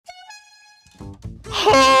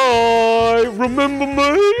Hi, remember me?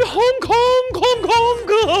 Hong Kong, Hong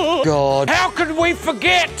Kong. God. How could we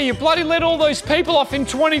forget? You bloody let all those people off in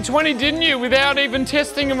 2020, didn't you? Without even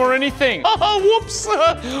testing them or anything. Oh, whoops.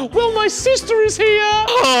 Well, my sister is here.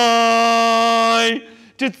 Hi.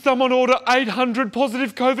 Did someone order 800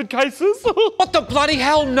 positive COVID cases? What the bloody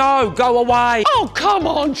hell? No, go away. Oh, come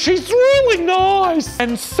on. She's really nice.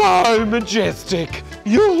 And so majestic.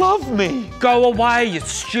 You love me. Go away, you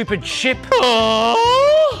stupid ship.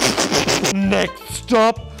 Next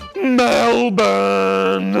stop,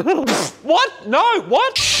 Melbourne. What? No,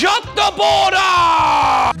 what? Shut the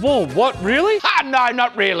border! Whoa, what, really? No,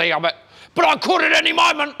 not really. But I could at any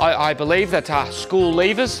moment. I believe that school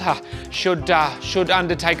leavers should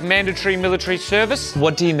undertake mandatory military service.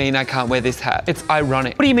 What do you mean I can't wear this hat? It's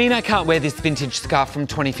ironic. What do you mean I can't wear this vintage scarf from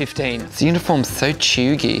 2015? This uniform's so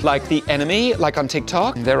chuggy. Like the enemy, like on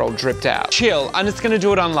TikTok, they're all dripped out. Chill, I'm just gonna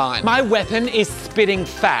do it online. My weapon is spitting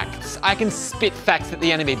facts. I can spit facts at the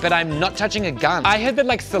enemy, but I'm not touching a gun. I heard that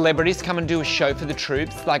like celebrities come and do a show for the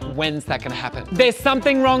troops. Like, when's that gonna happen? There's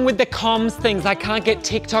something wrong with the comms things. I can't get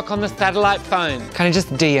TikTok on the satellite phone. Can I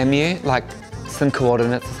just DM you, like, some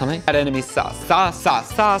coordinates or something? That enemy's sus. Sus,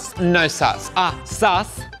 sus, sus, no sus.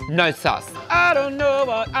 Sus, no sus. I don't know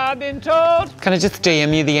what I've been told. Can I just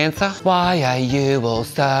DM you the answer? Why are you all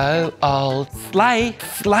so old? Slay,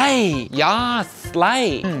 slay, yeah,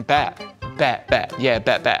 slay. Bat. Bet. Yeah,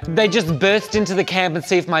 bet. They just burst into the camp and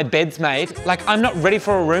see if my bed's made. Like, I'm not ready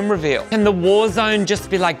for a room reveal. Can the war zone just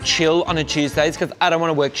be like chill on a Tuesdays? Because I don't want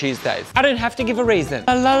to work Tuesdays. I don't have to give a reason.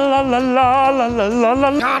 La la la la la la la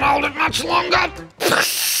la. Can't hold it much longer.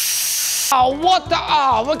 Oh, what the?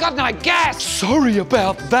 Oh, we got no gas. Sorry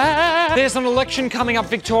about that. There's an election coming up,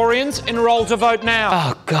 Victorians. Enroll to vote now.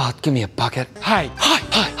 Oh, God, give me a bucket. Hey. Hi.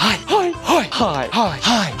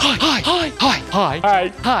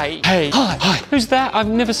 Who's that? I've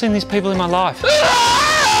never seen these people in my life.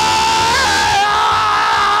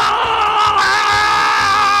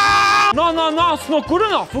 No, it's not good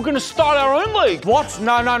enough. We're going to start our own league. What?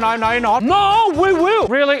 No, you're not. No, we will.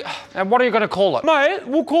 Really? And what are you going to call it? Mate,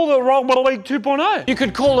 we'll call it Rugby League 2.0. You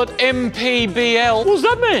could call it MPBL. What does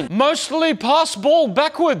that mean? Mostly pass ball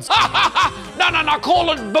backwards. No,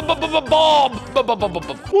 call it Bob.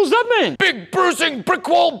 What does that mean? Big bruising brick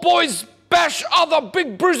wall boys bash other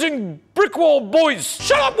big bruising brick wall boys.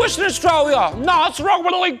 Shut up, Western Australia. No, it's Rugby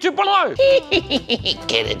League 2.0.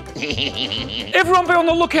 Get it? Everyone be on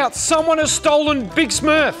the lookout. Someone has stolen Big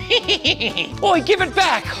Smurf. Oi, give it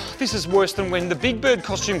back. This is worse than when the Big Bird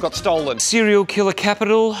costume got stolen. Serial killer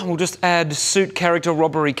capital. We'll just add suit character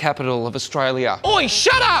robbery capital of Australia. Oi,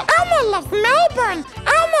 shut up. Elmo loves Melbourne.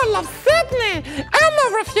 Elmo loves Sydney.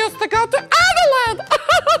 Elmo refused to go to Adelaide.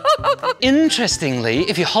 Interestingly,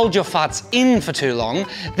 if you hold your farts in for too long,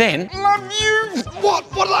 then... Love you. What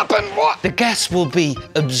happened? What? The gas will be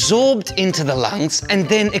absorbed into the lungs and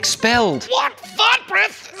then expelled. What? Fart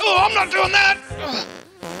breath? Oh, I'm not doing that.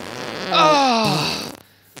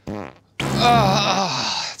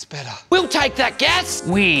 It's better. We'll take that gas.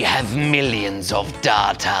 We have millions of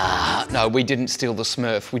data. No, we didn't steal the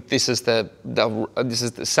Smurf. This is the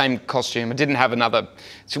same costume. I didn't have another.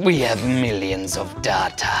 So we have millions of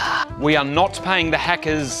data. We are not paying the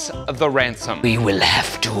hackers the ransom. We will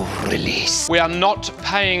have to release. We are not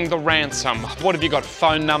paying the ransom. What have you got?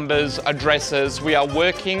 Phone numbers, addresses. We are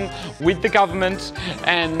working with the government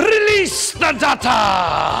and release the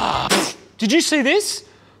data. Did you see this?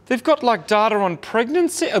 They've got like data on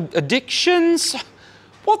pregnancy, addictions.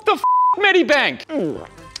 What the f, Medibank?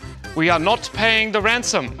 We are not paying the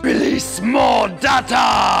ransom. Release more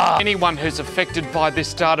data. Anyone who's affected by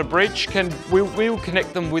this data breach we'll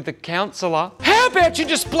connect them with a counsellor. How about you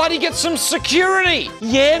just bloody get some security?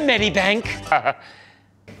 Yeah, Medibank.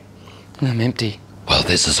 I'm empty. Well,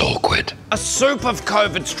 this is awkward. A soup of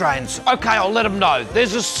COVID strains. Okay, I'll let them know.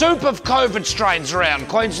 There's a soup of COVID strains around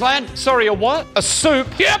Queensland. Sorry, a what? A soup?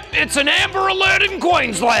 Yep, it's an Amber Alert in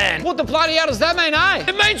Queensland. What the bloody hell does that mean, eh?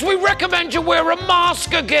 It means we recommend you wear a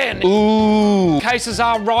mask again. Ooh. Cases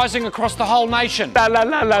are rising across the whole nation. La la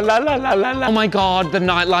la la la la la la. Oh my God, the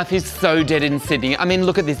nightlife is so dead in Sydney. I mean,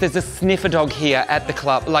 look at this. There's a sniffer dog here at the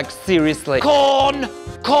club. Like, seriously. Corn,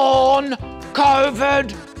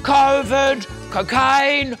 COVID,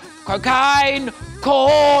 cocaine,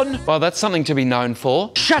 corn. Well, that's something to be known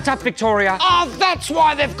for. Shut up, Victoria. Oh, that's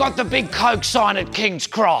why they've got the big Coke sign at King's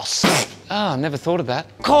Cross. Oh, never thought of that.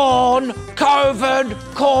 Corn,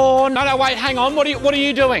 COVID, corn. No, wait, hang on. What are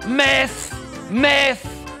you doing? Meth,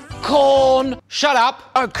 corn. Shut up.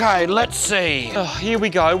 Okay, let's see. Oh, here we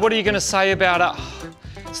go. What are you going to say about it?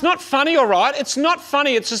 It's not funny, all right? It's not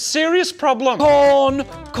funny. It's a serious problem.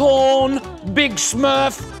 Corn, Big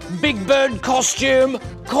Smurf, Big Bird costume,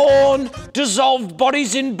 corn, dissolved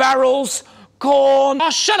bodies in barrels, corn.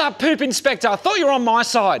 Oh, shut up, Poop Inspector. I thought you were on my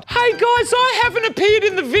side. Hey, guys, I haven't appeared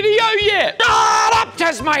in the video yet. Shut up,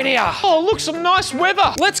 Tasmania. Oh, look, some nice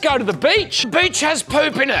weather. Let's go to the beach. The beach has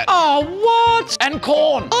poop in it. Oh, what? And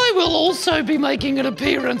corn. I will also be making an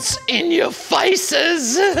appearance in your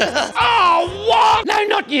faces. Oh, what? No,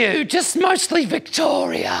 not you. Just mostly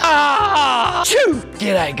Victoria. Ah. Choo.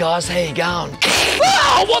 G'day, guys. How you going?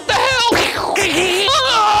 Oh, what the hell?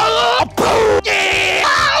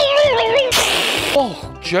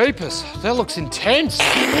 Oh, jeepers, that looks intense.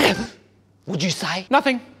 What'd you say?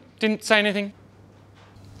 Nothing. Didn't say anything.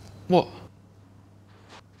 What?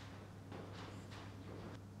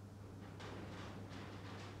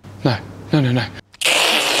 No.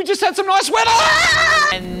 We just had some nice weather.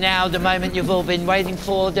 And now the moment you've all been waiting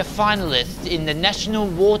for, the finalists in the National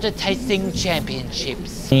Water Tasting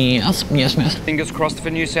Championships. Yes. Fingers crossed for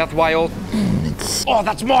New South Wales. Oh,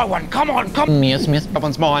 that's my one. Come on. Yes. That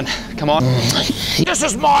one's mine. Come on. This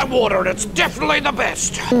is my water and it's definitely the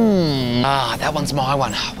best. Ah, that one's my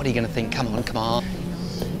one. What are you going to think? Come on.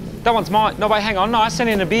 That one's mine. No, wait, hang on. No, I sent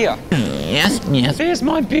in a beer. Yes. There's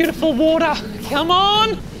my beautiful water. Come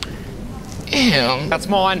on. Ew. That's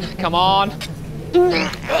mine. Come on.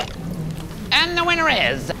 And the winner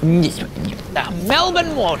is the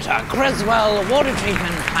Melbourne Water Creswell Water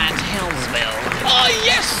Treatment Plant, Hillsville. Oh,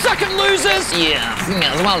 yes, second losers. Yes,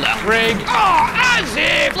 well done. Rig. Oh, as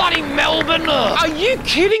if. Bloody Melbourne. Are you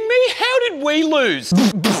kidding me? How did we lose?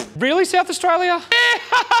 Really, South Australia?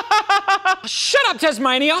 Shut up,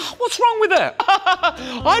 Tasmania. What's wrong with it?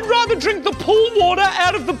 I'd rather drink the pool water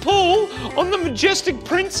out of the pool on the Majestic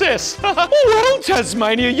Princess. Well,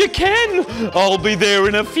 Tasmania, you can. I'll be there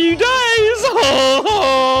in a few days.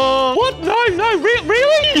 What? No,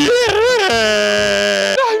 really? Yeah.